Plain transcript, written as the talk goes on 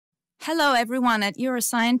Hello, everyone at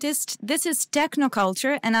EuroScientist. This is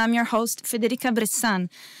Technoculture, and I'm your host, Federica Bressan.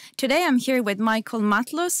 Today, I'm here with Michael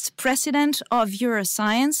Matlosz, President of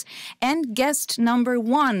EuroScience, and guest number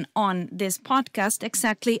 1 on this podcast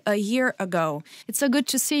exactly a year ago. It's so good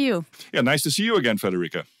to see you. Yeah, nice to see you again,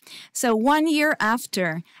 Federica. So 1 year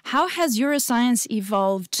after, how has EuroScience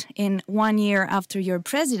evolved in 1 year after your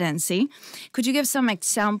presidency? Could you give some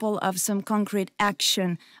example of some concrete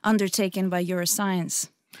action undertaken by EuroScience?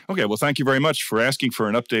 Okay, well, thank you very much for asking for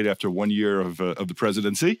an update after 1 year of the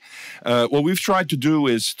presidency. What we've tried to do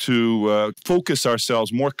is to focus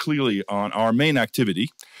ourselves more clearly on our main activity,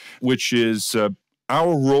 which is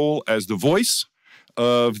our role as the voice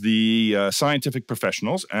of the scientific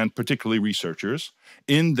professionals, and particularly researchers,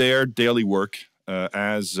 in their daily work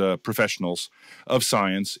as professionals of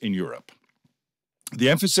science in Europe. The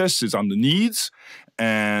emphasis is on the needs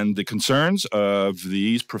and the concerns of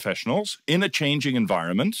these professionals in a changing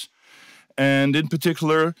environment. And in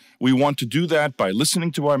particular, we want to do that by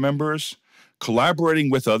listening to our members, collaborating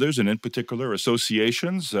with others, and in particular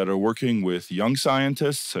associations that are working with young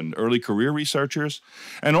scientists and early career researchers,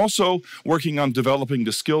 and also working on developing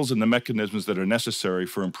the skills and the mechanisms that are necessary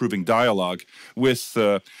for improving dialogue with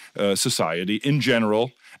society in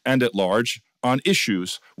general and at large on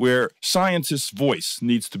issues where scientists' voice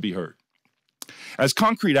needs to be heard. As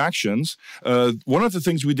concrete actions, one of the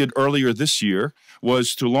things we did earlier this year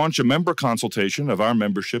was to launch a member consultation of our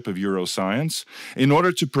membership of EuroScience in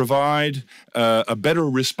order to provide a better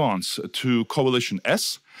response to Coalition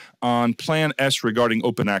S on Plan S regarding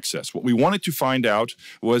open access. What we wanted to find out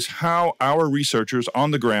was how our researchers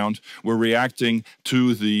on the ground were reacting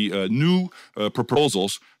to the new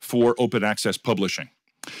proposals for open access publishing.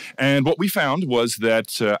 And what we found was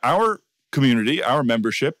that our community, our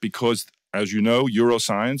membership, because, as you know,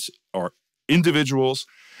 EuroScience are individuals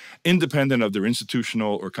independent of their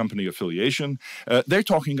institutional or company affiliation. They're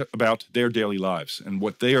talking about their daily lives and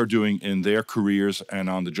what they are doing in their careers and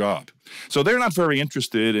on the job. So they're not very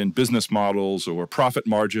interested in business models or profit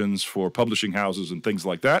margins for publishing houses and things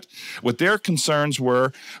like that. What their concerns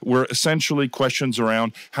were essentially questions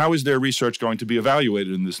around how is their research going to be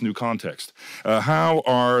evaluated in this new context? How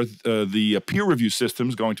are the peer review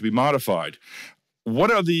systems going to be modified?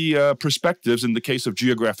 What are the perspectives in the case of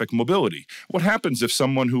geographic mobility? What happens if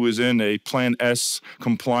someone who is in a Plan S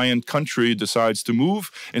compliant country decides to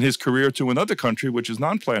move in his career to another country which is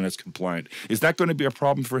non-Plan S compliant? Is that going to be a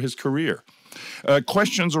problem for his career?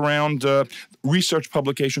 Questions around research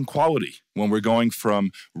publication quality when we're going from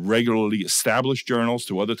regularly established journals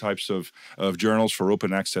to other types of journals for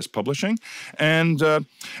open access publishing. And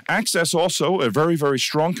access also, a very, very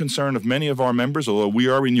strong concern of many of our members, although we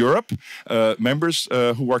are in Europe, members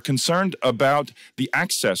who are concerned about the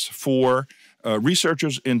access for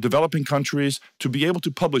researchers in developing countries to be able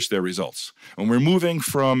to publish their results. And we're moving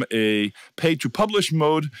from a pay-to-publish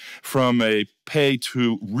mode, from a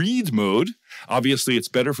pay-to-read mode. Obviously, it's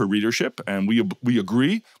better for readership, and we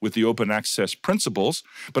agree with the open access principles.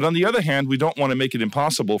 But on the other hand, we don't want to make it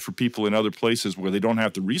impossible for people in other places where they don't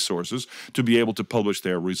have the resources to be able to publish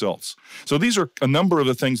their results. So these are a number of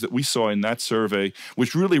the things that we saw in that survey,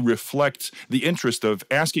 which really reflect the interest of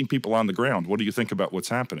asking people on the ground, what do you think about what's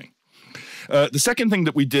happening? The second thing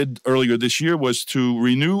that we did earlier this year was to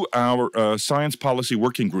renew our science policy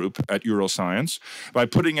working group at EuroScience by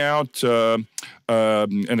putting out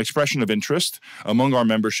an expression of interest among our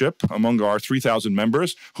membership, among our 3,000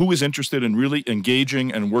 members, who is interested in really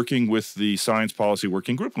engaging and working with the science policy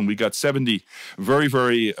working group. And we got 70 very,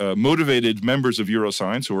 very motivated members of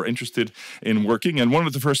EuroScience who are interested in working. And one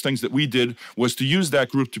of the first things that we did was to use that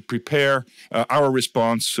group to prepare our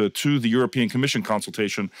response to the European Commission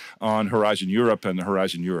consultation on Horizon Europe and the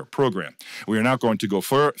Horizon Europe program. We are now going to go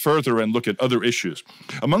further and look at other issues.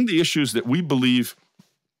 Among the issues that we believe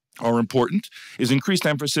are important is increased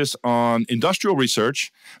emphasis on industrial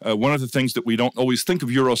research. One of the things that we don't always think of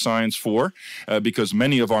EuroScience for, because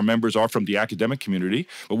many of our members are from the academic community,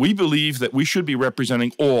 but we believe that we should be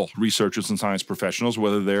representing all researchers and science professionals,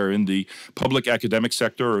 whether they're in the public academic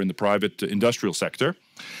sector or in the private industrial sector.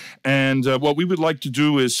 And what we would like to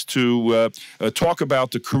do is to talk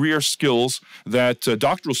about the career skills that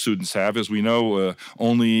doctoral students have. As we know,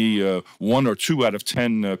 only 1 or 2 out of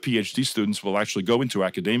 10 PhD students will actually go into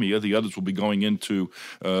academia. The others will be going into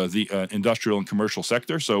the industrial and commercial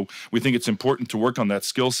sector. So we think it's important to work on that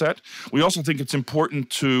skill set. We also think it's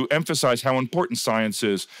important to emphasize how important science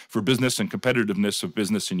is for business and competitiveness of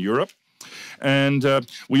business in Europe. And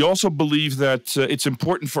we also believe that it's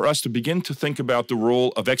important for us to begin to think about the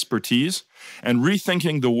role of expertise and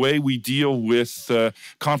rethinking the way we deal with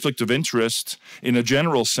conflict of interest in a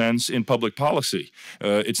general sense in public policy.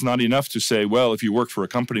 It's not enough to say, well, if you work for a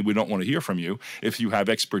company, we don't want to hear from you. If you have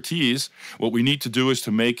expertise, what we need to do is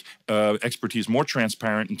to make expertise more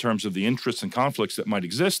transparent in terms of the interests and conflicts that might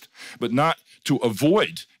exist, but not to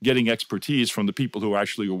avoid getting expertise from the people who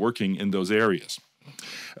actually are working in those areas.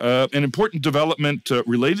 An important development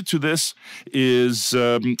related to this is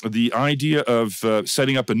the idea of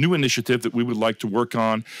setting up a new initiative that we would like to work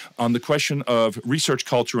on the question of research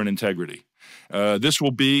culture and integrity. This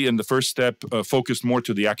will be, in the first step, focused more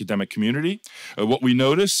to the academic community. What we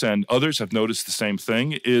notice, and others have noticed the same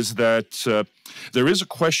thing, is that there is a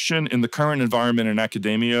question in the current environment in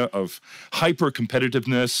academia of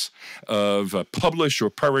hyper-competitiveness, of publish or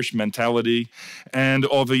perish mentality, and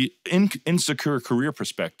of the insecure career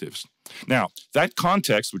perspectives. Now, that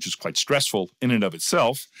context, which is quite stressful in and of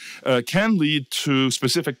itself, can lead to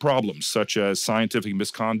specific problems such as scientific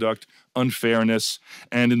misconduct, unfairness,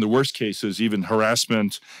 and in the worst cases, even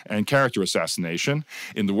harassment and character assassination.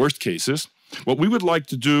 In the worst cases, what we would like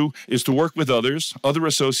to do is to work with others, other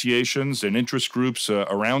associations and interest groups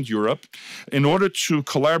around Europe in order to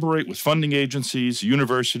collaborate with funding agencies,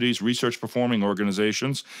 universities, research performing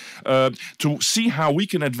organizations to see how we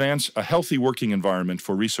can advance a healthy working environment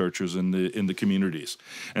for researchers in the communities.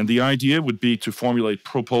 And the idea would be to formulate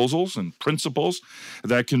proposals and principles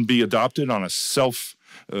that can be adopted on a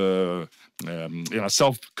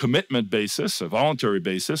self-commitment basis, a voluntary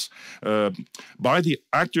basis, by the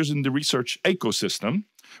actors in the research ecosystem,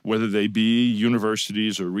 whether they be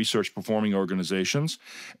universities or research performing organizations,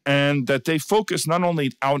 and that they focus not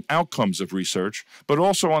only on outcomes of research, but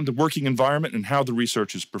also on the working environment and how the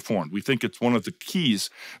research is performed. We think it's one of the keys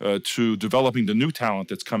to developing the new talent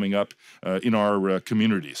that's coming up in our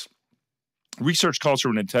communities. Research culture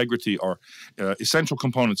and integrity are essential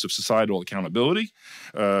components of societal accountability,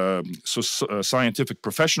 scientific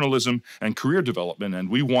professionalism and career development, and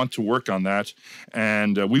we want to work on that.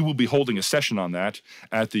 And we will be holding a session on that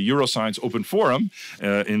at the EuroScience Open Forum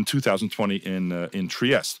in 2020 in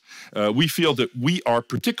Trieste. We feel that we are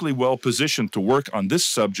particularly well positioned to work on this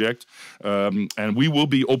subject, and we will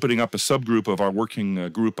be opening up a subgroup of our working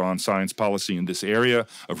group on science policy in this area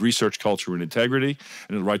of research culture and integrity.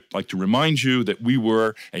 And I'd like to remind you that we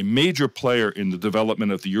were a major player in the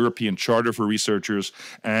development of the European Charter for Researchers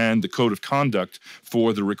and the Code of Conduct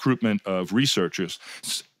for the recruitment of researchers.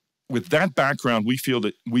 With that background, we feel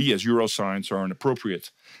that we as EuroScience are an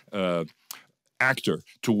appropriate actor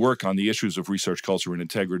to work on the issues of research culture and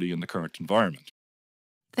integrity in the current environment.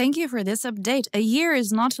 Thank you for this update. A year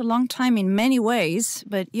is not a long time in many ways,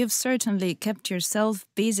 but you've certainly kept yourself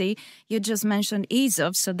busy. You just mentioned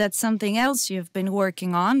ESOF, so that's something else you've been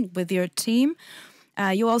working on with your team.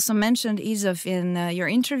 You also mentioned ESOF in your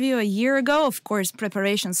interview a year ago. Of course,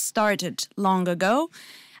 preparations started long ago.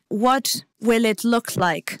 What will it look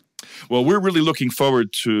like? Well, we're really looking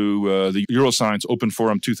forward to the EuroScience Open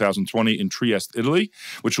Forum 2020 in Trieste, Italy,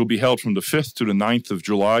 which will be held from the 5th to the 9th of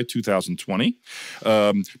July 2020.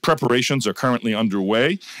 Preparations are currently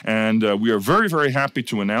underway, and we are very, very happy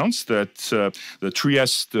to announce that the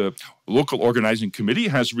Trieste local organizing committee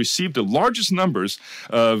has received the largest numbers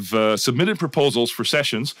of submitted proposals for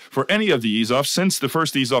sessions for any of the ESOFs since the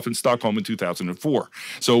first ESOF in Stockholm in 2004.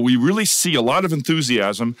 So we really see a lot of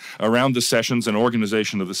enthusiasm around the sessions and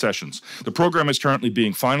organization of the sessions. The program is currently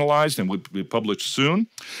being finalized and will be published soon.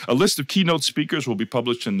 A list of keynote speakers will be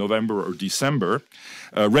published in November or December.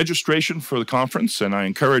 Registration for the conference, and I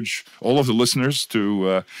encourage all of the listeners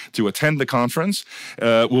to attend the conference,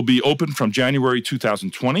 will be open from January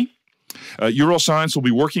 2020. EuroScience will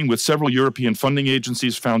be working with several European funding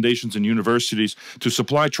agencies, foundations, and universities to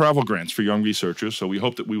supply travel grants for young researchers. So we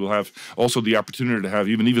hope that we will have also the opportunity to have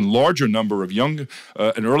even larger number of young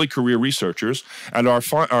and early career researchers. At our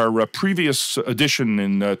previous edition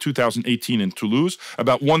in 2018 in Toulouse,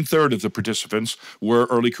 about 1/3 of the participants were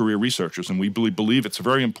early career researchers, and we believe it's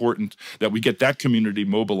very important that we get that community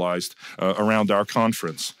mobilized around our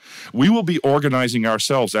conference. We will be organizing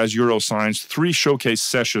ourselves as EuroScience 3 showcase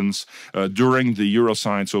sessions during the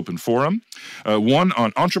EuroScience Open Forum. One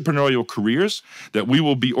on entrepreneurial careers that we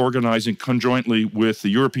will be organizing conjointly with the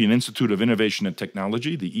European Institute of Innovation and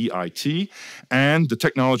Technology, the EIT, and the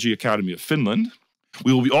Technology Academy of Finland.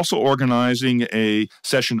 We will be also organizing a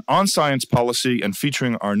session on science policy and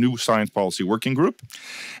featuring our new science policy working group.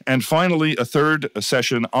 And finally, a third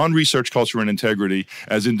session on research culture and integrity,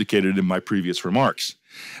 as indicated in my previous remarks.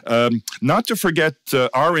 Not to forget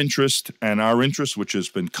our interest, which has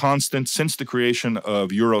been constant since the creation of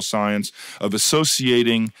EuroScience, of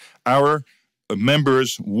associating our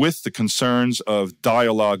members with the concerns of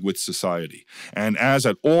dialogue with society. And as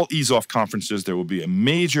at all ESOF conferences, there will be a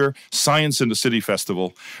major Science in the City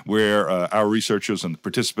festival where our researchers and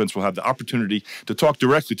participants will have the opportunity to talk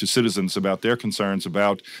directly to citizens about their concerns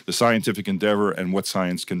about the scientific endeavor and what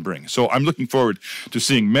science can bring. So I'm looking forward to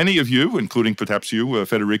seeing many of you, including perhaps you,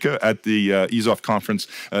 Federica, at the ESOF conference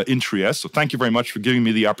in Trieste. So thank you very much for giving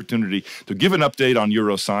me the opportunity to give an update on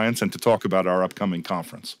EuroScience and to talk about our upcoming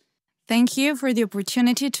conference. Thank you for the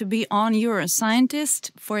opportunity to be on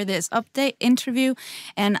EuroScientist for this update interview.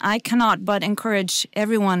 And I cannot but encourage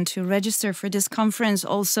everyone to register for this conference,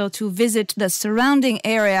 also to visit the surrounding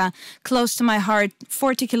area close to my heart,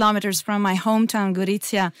 40 kilometers from my hometown,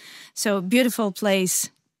 Gorizia. So beautiful place,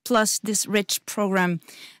 plus this rich program.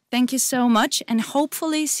 Thank you so much, and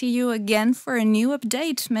hopefully see you again for a new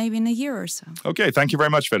update, maybe in a year or so. Okay, thank you very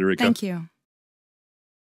much, Federica. Thank you.